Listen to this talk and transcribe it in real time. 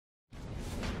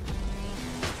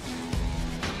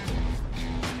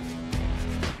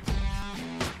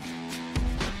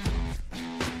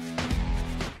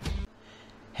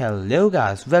Hello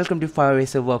guys, welcome to Fire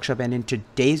Racer Workshop, and in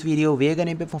today's video we are going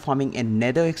to be performing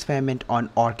another experiment on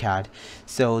OrCAD.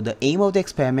 So the aim of the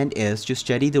experiment is to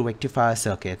study the rectifier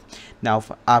circuit. Now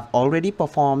I've already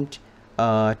performed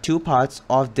two parts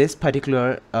of this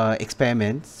particular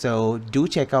experiment, so do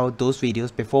check out those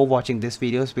videos before watching this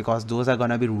videos because those are going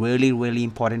to be really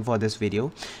important for this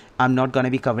video. I'm not going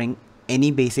to be covering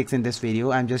any basics in this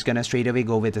video. I'm just gonna straight away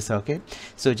go with the circuit,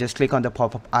 so just click on the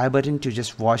pop-up I button to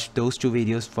just watch those two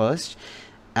videos first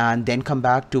and then come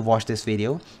back to watch this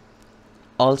video.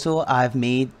 Also, I've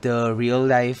made the real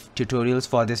life tutorials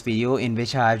for this video in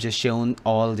which I've just shown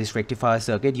all this rectifier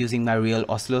circuit using my real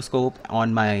oscilloscope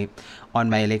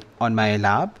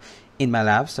in my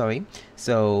lab, sorry.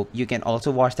 So you can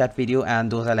also watch that video, and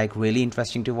those are like really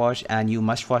interesting to watch, and you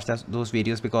must watch those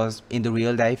videos because in the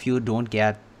real life you don't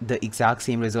get the exact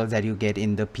same results that you get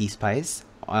in the PSpice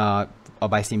or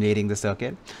by simulating the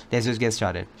circuit. Let's just get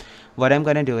started. What I'm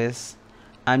gonna do is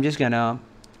I'm just gonna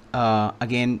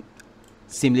again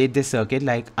simulate this circuit.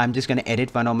 Like I'm just gonna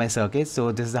edit one of my circuits.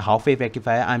 So this is a half wave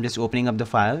rectifier. I'm just opening up the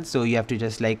file, so you have to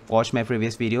just like watch my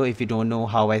previous video if you don't know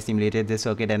how I simulated this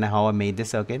circuit and how I made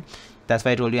this circuit. That's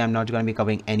why I told you I'm not going to be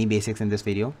covering any basics in this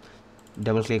video.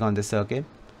 Double click on this circuit,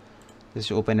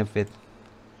 just open it with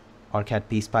OrCAD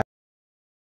PSpice.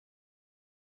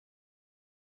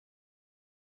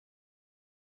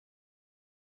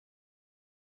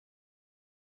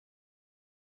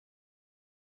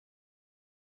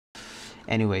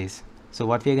 Anyways, so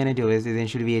what we're gonna do is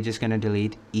essentially we are just gonna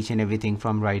delete each and everything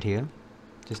from right here.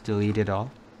 Just delete it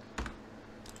all.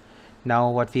 Now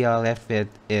what we are left with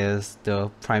is the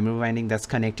primary winding that's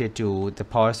connected to the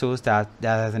power source that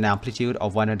has an amplitude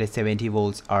of 170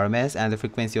 volts RMS and the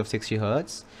frequency of 60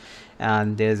 Hertz.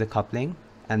 And there's a coupling,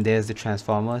 and there's the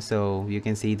transformer, so you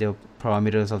can see the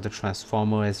parameters of the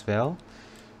transformer as well.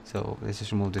 So let's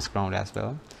just remove this ground as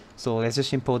well. So let's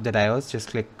just import the diodes.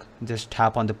 Just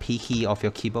tap on the P key of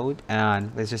your keyboard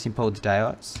and let's just import the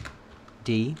diodes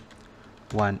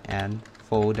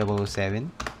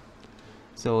D1N4007.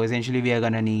 So essentially we are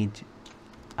gonna need,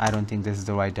 I don't think this is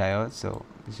the right diode, so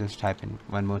let's just type in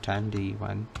one more time,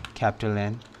 D1 capital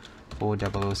N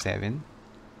 4007.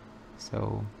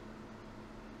 So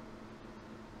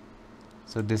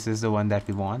this is the one that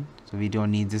we want. So we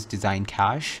don't need this design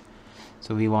cache.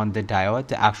 So we want the diode,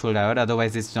 the actual diode,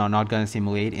 otherwise it's not going to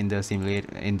simulate in the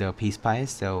PSpice,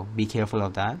 so be careful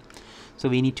of that. So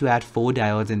we need to add 4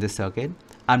 diodes in this circuit.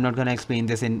 I'm not going to explain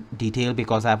this in detail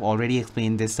because I've already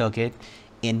explained this circuit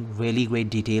in really great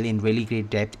detail, in really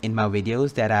great depth in my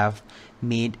videos that I've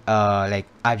made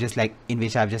in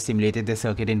which I've just simulated the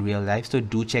circuit in real life. So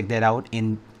do check that out.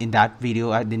 In that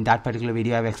video, in that particular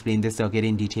video, I've explained this circuit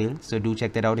in detail, so do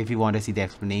check that out if you want to see the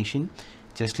explanation.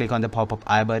 Just click on the pop-up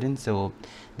I button, so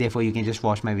therefore you can just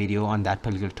watch my video on that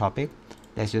particular topic.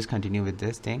 Let's just continue with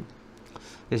this thing.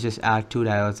 Let's just add 2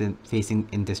 diodes facing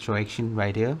in this direction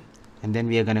right here, and then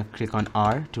we are going to click on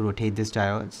R to rotate these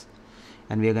diodes,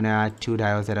 and we are going to add 2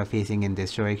 diodes that are facing in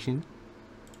this direction.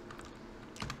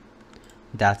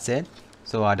 That's it.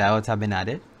 So our diodes have been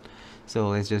added. So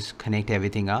let's just connect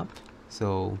everything up.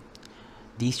 So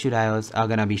these 2 diodes are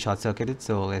going to be short circuited,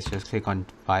 so let's just click on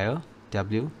wire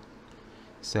W.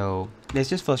 So let's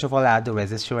just first of all add the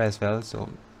resistor as well, so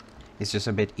it's just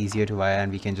a bit easier to wire,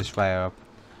 and we can just wire up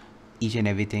each and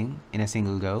everything in a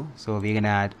single go. So we're gonna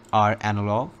add R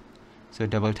analog, so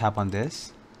double tap on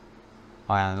this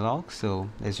R analog.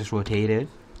 So let's just rotate it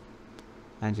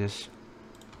and just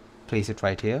place it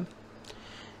right here.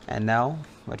 And now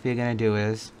what we're gonna do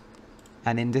is,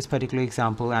 and in this particular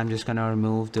example I'm just gonna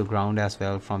remove the ground as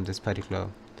well from this particular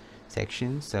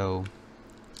section. So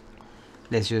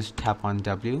let's just tap on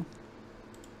W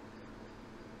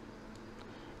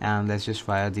and let's just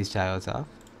wire these diodes up.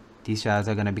 These diodes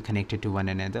are going to be connected to one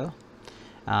another,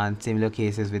 and similar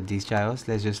cases with these diodes.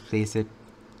 Let's just place it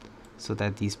so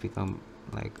that these become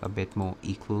like a bit more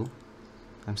equal.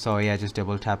 I'm sorry, I just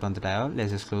double tapped on the diode.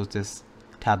 Let's just close this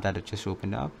tab that it just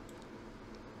opened up.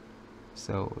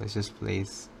 So let's just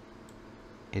place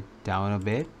it down a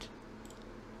bit.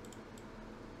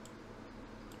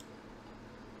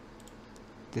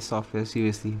 This software,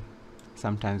 seriously,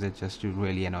 sometimes it just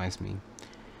really annoys me.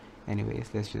 Anyways,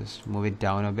 let's just move it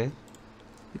down a bit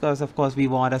because of course we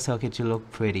want a circuit to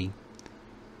look pretty.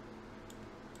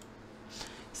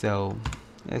 So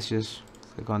let's just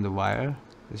click on the wire.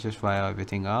 Let's just wire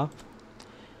everything up.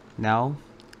 Now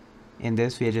in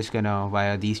this we are just gonna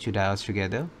wire these 2 diodes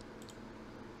together,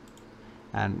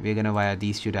 and we're gonna wire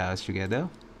these 2 diodes together,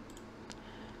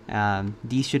 and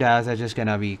these 2 diodes are just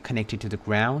gonna be connected to the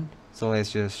ground. So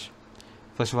let's just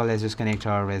first of all let's just connect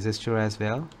our resistor as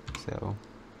well. So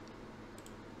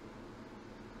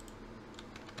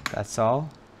That's all.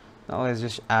 Now let's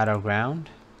just add our ground.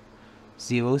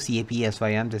 0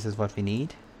 CAPSYM, this is what we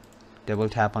need. Double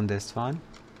tap on this one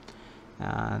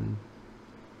and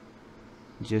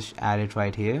just add it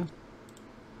right here.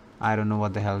 I don't know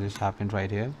what the hell just happened right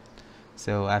here,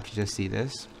 so I have to just see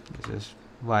this. Let's just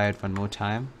wire it one more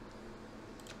time.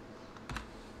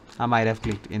 I might have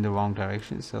clicked in the wrong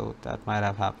direction, so that might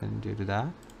have happened due to that.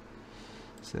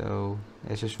 So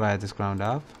let's just wire this ground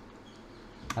up.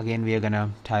 Again, we are gonna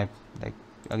type, like,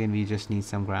 again we just need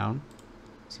some ground.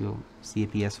 So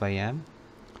CAPSYM,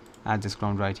 add this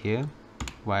ground right here,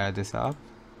 wire this up.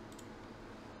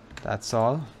 That's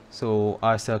all. So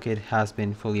our circuit has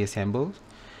been fully assembled,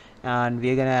 and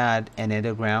we're gonna add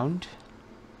another ground.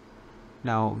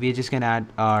 Now we're just gonna add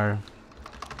our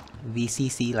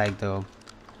VCC, like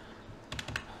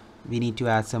we need to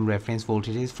add some reference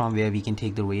voltages from where we can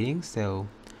take the readings. So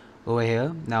over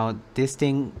here, now this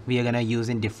thing we are gonna use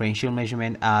in differential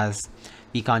measurement, as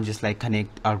we can't just like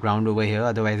connect our ground over here,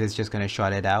 otherwise it's just gonna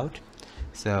short it out.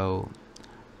 So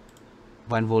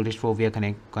 1 voltage probe we are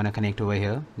gonna connect over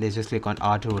here. Let's just click on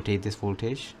R to rotate this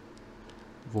voltage,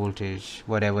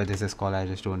 whatever this is called, I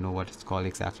just don't know what it's called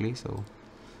exactly. So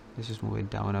let's just move it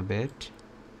down a bit.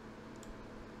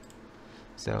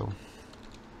 So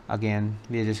again,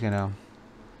 we're just gonna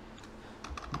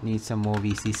need some more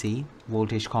VCC,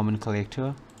 voltage common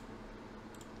collector.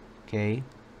 Okay,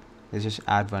 let's just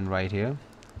add one right here.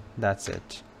 That's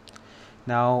it.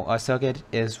 Now our circuit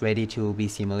is ready to be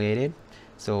simulated.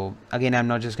 So again, I'm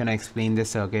not just gonna explain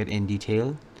this circuit in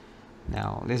detail.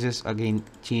 Now let's just again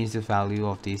change the value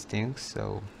of these things.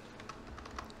 So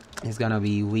it's gonna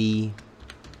be V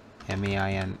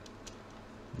MAIN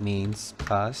mains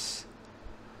plus.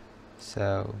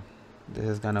 So this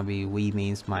is gonna be V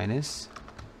mains minus,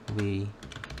 V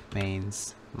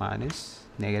mains minus,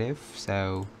 negative.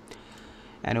 So,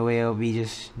 and over here we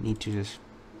just need to just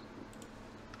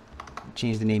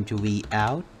change the name to V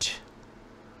out,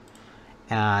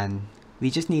 and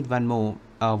we just need one more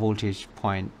voltage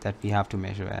point that we have to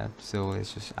measure at. So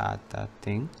let's just add that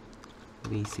thing,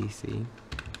 VCC.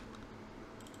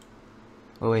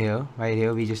 Over here, right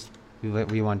here,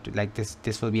 we want to, like,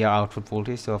 this will be our output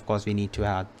voltage, so of course we need to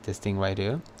add this thing right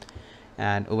here.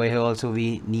 And over here also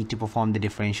we need to perform the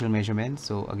differential measurement.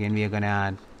 So again, we are gonna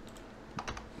add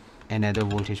another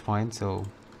voltage point. So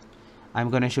I'm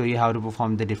gonna show you how to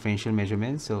perform the differential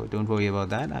measurement, so don't worry about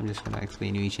that. I'm just gonna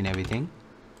explain you each and everything.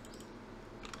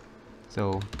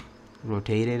 So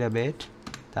rotate it a bit,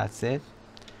 that's it.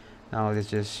 Now let's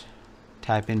just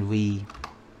type in V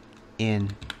in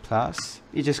plus.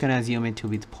 We're just gonna assume it to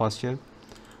be the positive.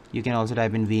 You can also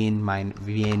type in V in 1,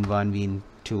 V in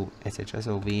 2, etc.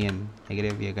 So V in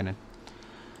negative, we are gonna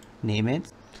name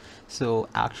it. So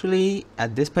actually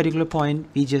at this particular point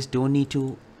we just don't need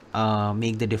to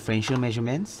make the differential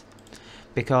measurements,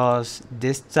 because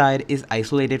this side is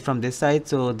isolated from this side,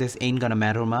 so this ain't gonna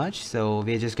matter much. So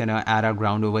we're just gonna add our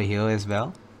ground over here as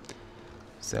well.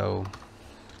 So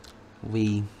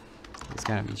V is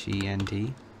gonna be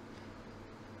GND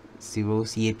 0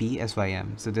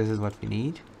 CAPSYM. So this is what we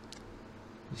need.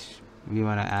 We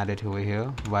want to add it over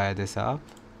here, wire this up,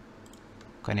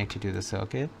 connect it to the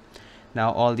circuit.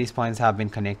 Now all these points have been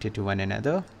connected to one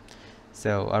another,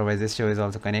 so our resistor is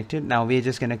also connected. Now we're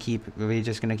just gonna keep the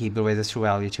resistor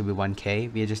value to be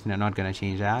 1K. We're just not gonna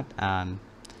change that, and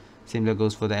similar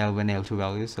goes for the L1 L2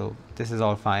 value. So this is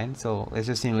all fine. So let's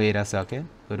just simulate our circuit.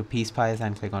 Go to PSpice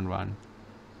and click on run.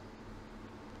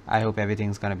 I hope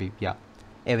everything's gonna be, yeah,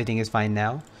 everything is fine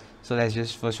now. So let's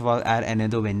just first of all add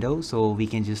another window so we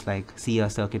can just like see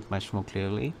our circuit much more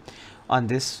clearly. On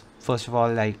this, first of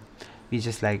all, like, we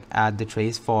just like add the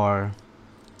trace for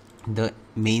the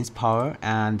mains power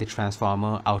and the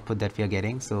transformer output that we are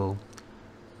getting. So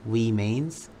V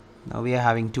mains, now we are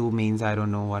having two mains, I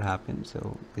don't know what happened,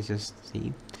 so let's just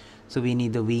see. So we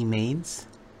need the V mains.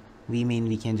 V main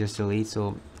we can just delete.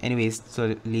 So anyways,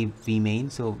 so leave V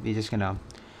main. So we're just gonna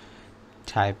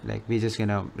type, like, we're just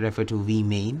gonna refer to V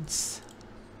mains,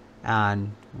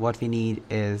 and what we need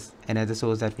is another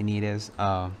source that we need is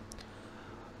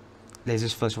let's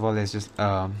just first of all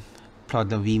plot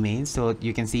the V mains. So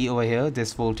you can see over here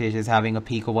this voltage is having a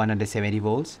peak of 170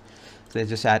 volts. So let's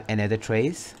just add another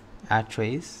trace, add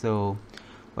trace. So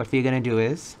what we're gonna do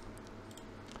is,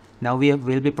 now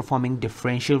we'll be performing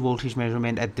differential voltage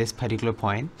measurement at this particular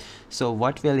point. So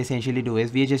what we'll essentially do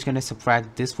is we're just going to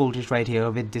subtract this voltage right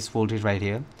here with this voltage right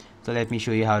here. So let me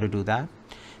show you how to do that.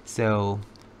 So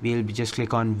we'll just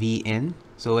click on V in.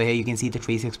 So over here you can see the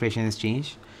trace expression has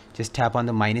changed. Just tap on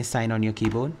the minus sign on your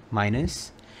keyboard,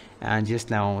 minus, and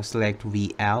just now select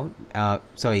V out,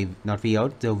 sorry, not V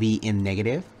out, the V in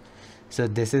negative. So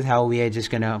this is how we are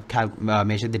just gonna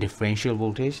measure the differential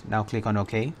voltage. Now click on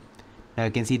OK. Now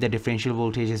you can see the differential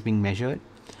voltage is being measured.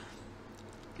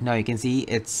 Now you can see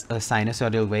it's a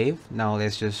sinusoidal wave. Now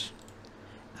let's just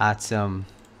add some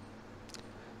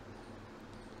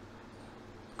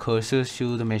cursors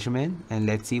to the measurement and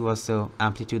let's see what's the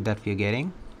amplitude that we're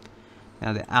getting.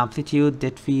 Now the amplitude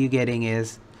that we're getting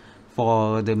is,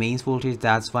 for the mains voltage,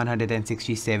 that's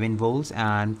 167 volts,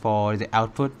 and for the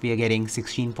output we are getting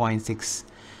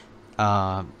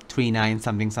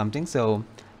 16.639 something. So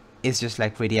it's just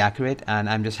like pretty accurate, and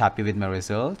I'm just happy with my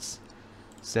results.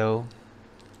 So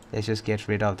let's just get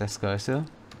rid of this cursor.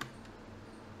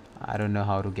 I don't know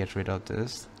how to get rid of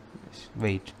this.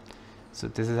 Wait. So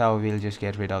this is how we'll just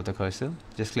get rid of the cursor.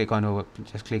 Just click over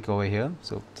here.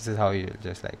 So this is how you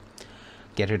just like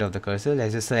get rid of the cursor.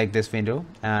 Let's just select this window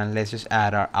and let's just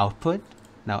add our output.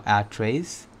 Now add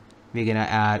trace. We're gonna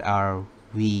add our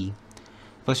V.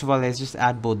 First of all, let's just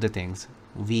add both the things,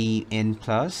 V in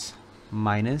plus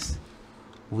minus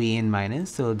V in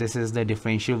minus. So this is the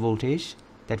differential voltage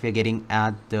that we're getting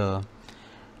at the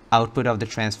output of the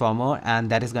transformer,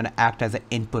 and that is going to act as an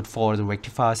input for the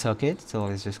rectifier circuit. So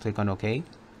let's just click on OK.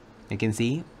 You can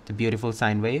see the beautiful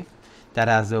sine wave that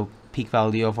has a peak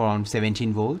value of around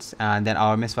 17 volts and then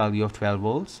RMS value of 12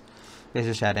 volts. Let's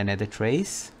just add another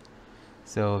trace.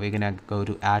 So we're gonna go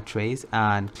to add trace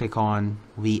and click on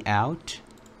V out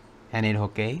and hit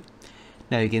OK.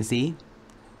 Now you can see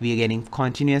we are getting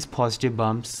continuous positive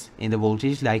bumps in the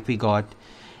voltage like we got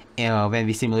when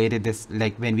we simulated this,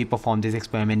 like when we performed this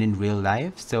experiment in real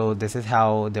life. So this is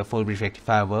how the full bridge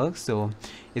rectifier works. So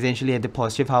essentially at the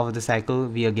positive half of the cycle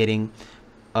we are getting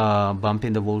a bump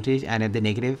in the voltage, and at the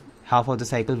negative half of the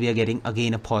cycle we are getting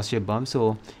again a positive bump.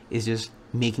 So it's just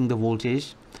making the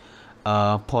voltage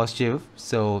positive.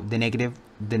 So the negative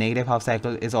half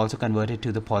cycle is also converted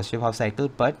to the positive half cycle,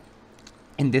 but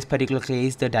in this particular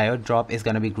case the diode drop is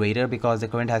going to be greater because the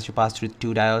current has to pass through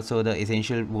two diodes. So the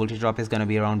essential voltage drop is going to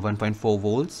be around 1.4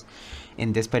 volts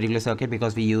in this particular circuit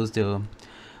because we use the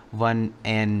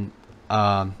 1N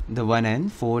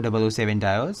 4007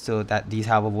 diodes, so that these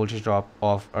have a voltage drop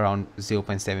of around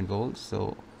 0.7 volts.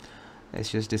 So let's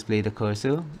just display the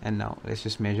cursor and now let's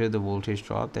just measure the voltage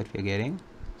drop that we're getting.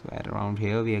 So at around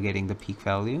here we are getting the peak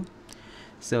value.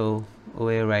 So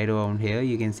over right around here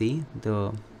you can see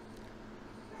the,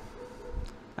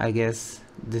 I guess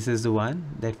this is the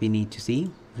one that we need to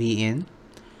see, V in.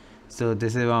 So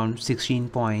this is around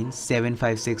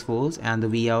 16.756 volts and the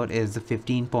V out is the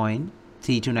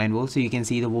 15.329 volts. So you can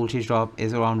see the voltage drop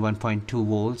is around 1.2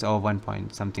 volts or 1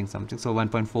 point something. So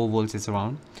 1.4 volts is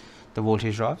around the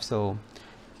voltage drop. So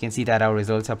you can see that our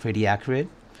results are pretty accurate,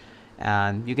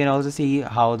 and you can also see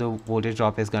how the voltage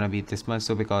drop is going to be this much.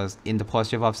 So because in the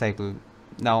positive half cycle,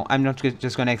 now I'm not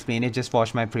just going to explain it, just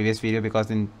watch my previous video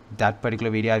because in that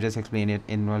particular video I just explained it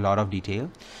in a lot of detail.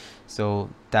 So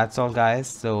that's all guys.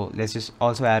 So let's just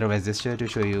also add a resistor to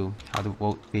show you how the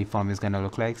waveform is going to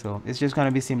look like. So it's just going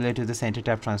to be similar to the center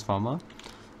tap transformer.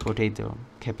 Rotate the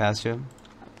capacitor.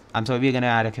 I'm sorry, we're going to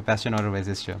add a capacitor, not a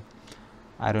resistor.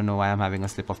 I don't know why I'm having a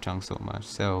slip of tongue so much.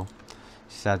 So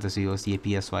just add the COC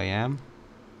PSYM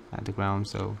at the ground.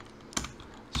 So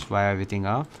just wire everything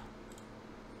up.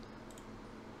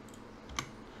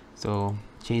 So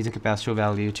change the capacitor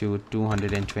value to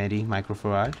 220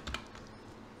 microfarad.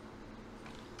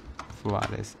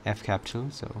 Farad is F capital.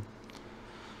 So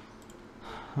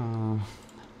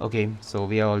okay, so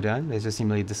we are all done. Let's just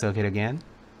simulate the circuit again.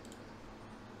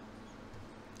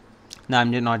 Now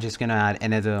I'm not just gonna add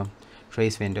another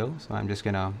trace window, so I'm just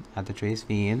gonna add the trace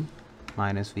V in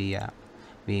minus V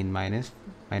in minus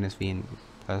V in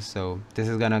plus. So this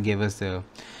is gonna give us the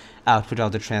output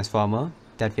of the transformer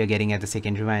that we are getting at the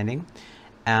secondary winding.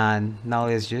 And now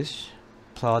let's just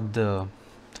plot the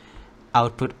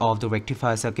output of the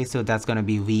rectifier circuit. So that's going to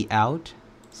be V out.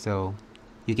 So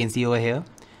you can see over here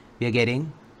we are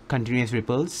getting continuous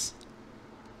ripples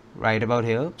right about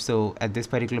here. So at this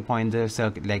particular point the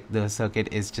circuit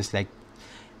is just like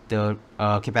the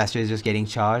capacitor is just getting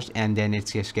charged and then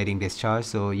it's just getting discharged.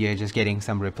 So you're just getting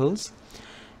some ripples.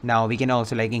 Now we can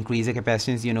also like increase the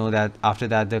capacitance. You know that after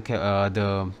that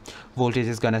the voltage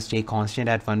is gonna stay constant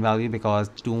at one value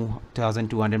because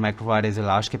 2200 microfarad is a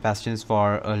large capacitance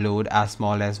for a load as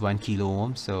small as 1 kilo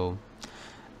ohm. So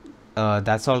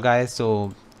that's all guys.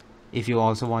 So if you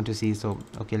also want to see, so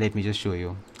okay, let me just show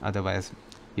you, otherwise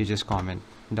you just comment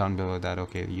down below that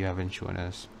okay, you haven't shown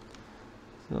us.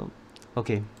 So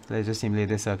okay, let's just simulate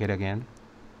this circuit again.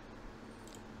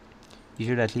 You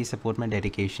should at least support my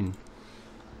dedication.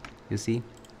 You see,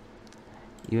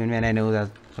 even when I know that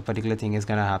a particular thing is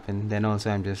gonna happen, then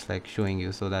also I'm just like showing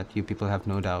you so that you people have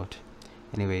no doubt.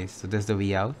 Anyways, so this is the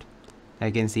V out.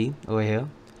 I can see over here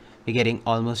we're getting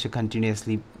almost a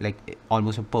continuously, like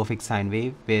almost a perfect sine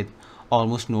wave with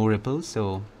almost no ripples.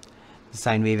 So the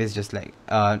sine wave is just like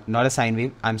not a sine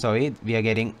wave, I'm sorry, we are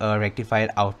getting a rectified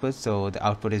output, so the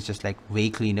output is just like way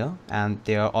cleaner and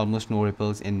there are almost no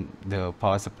ripples in the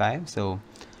power supply. So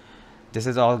this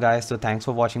is all, guys. So thanks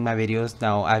for watching my videos.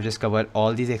 Now I've just covered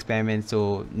all these experiments.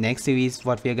 So next series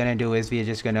what we're gonna do is we're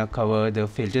just gonna cover the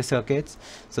filter circuits.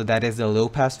 So that is the low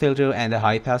pass filter and the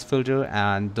high pass filter,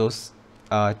 and those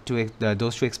two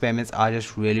experiments are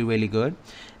just really good,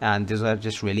 and those are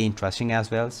just really interesting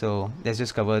as well. So let's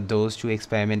just cover those two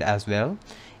experiments as well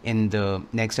in the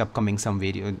next upcoming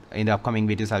video. In the upcoming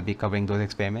videos I'll be covering those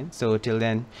experiments. So till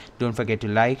then, don't forget to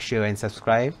like, share and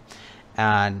subscribe,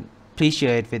 and please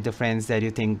share it with the friends that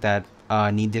you think that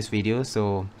need this video.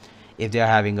 So if they're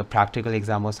having a practical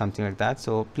exam or something like that,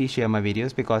 so please share my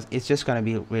videos because it's just gonna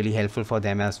be really helpful for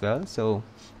them as well. So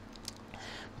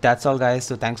that's all, guys.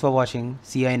 So thanks for watching.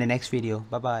 See you in the next video.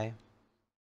 Bye bye.